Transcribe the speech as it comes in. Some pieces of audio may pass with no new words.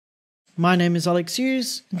My name is Alex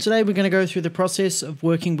Hughes, and today we're going to go through the process of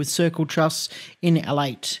working with circle truss in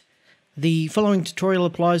L8. The following tutorial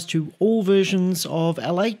applies to all versions of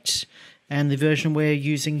L8, and the version we're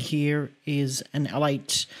using here is an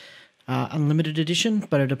L8 Unlimited Edition,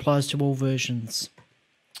 but it applies to all versions.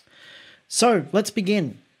 So let's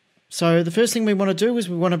begin. So the first thing we want to do is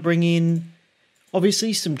we want to bring in,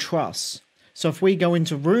 obviously, some truss. So if we go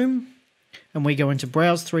into Room, and we go into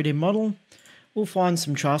Browse 3D Model, we'll find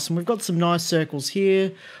some truss, and we've got some nice circles here.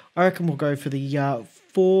 I reckon we'll go for the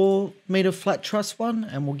 4 meter flat truss one,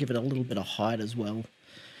 and we'll give it a little bit of height as well.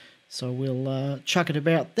 So we'll chuck it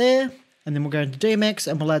about there, and then we'll go into DMX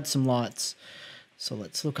and we'll add some lights. So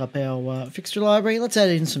let's look up our fixture library. Let's add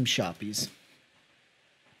in some Sharpies.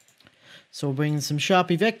 So we'll bring in some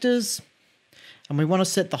Sharpie vectors, and we want to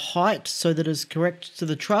set the height so that it's correct to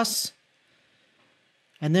the truss.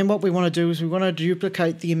 And then what we want to do is we want to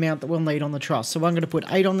duplicate the amount that we'll need on the truss. So I'm going to put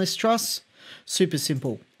 8 on this truss. Super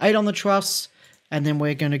simple. 8 on the truss, and then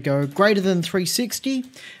we're going to go greater than 360.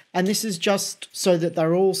 And this is just so that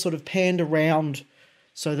they're all sort of panned around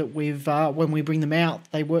so that we've when we bring them out,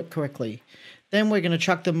 they work correctly. Then we're going to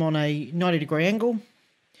chuck them on a 90-degree angle.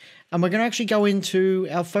 And we're going to actually go into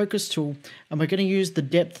our focus tool, and we're going to use the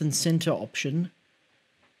depth and center option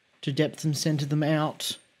to depth and center them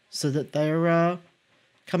out so that they're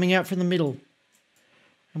coming out from the middle.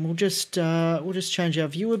 And we'll just change our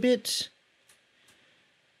view a bit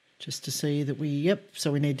just to see that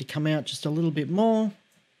so we need to come out just a little bit more.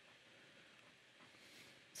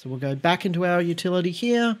 So we'll go back into our utility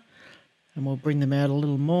here, and we'll bring them out a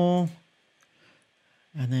little more,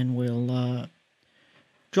 and then we'll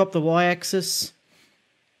drop the y-axis,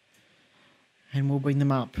 and we'll bring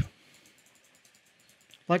them up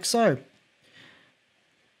like so.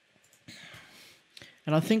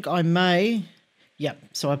 And I think I may,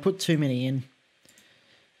 so I put too many in.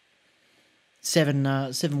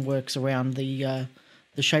 7 works around the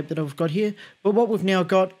shape that I've got here. But what we've now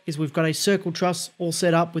got is we've got a circle truss all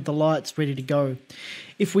set up with the lights ready to go.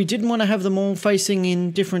 If we didn't want to have them all facing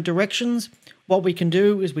in different directions, what we can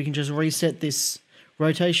do is we can just reset this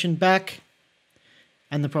rotation back,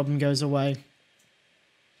 and the problem goes away.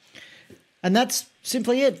 And that's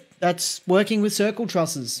simply it. That's working with circle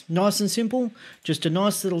trusses. Nice and simple, just a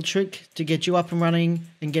nice little trick to get you up and running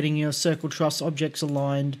and getting your circle truss objects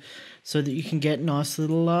aligned so that you can get nice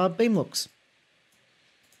little beam looks.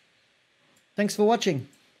 Thanks for watching.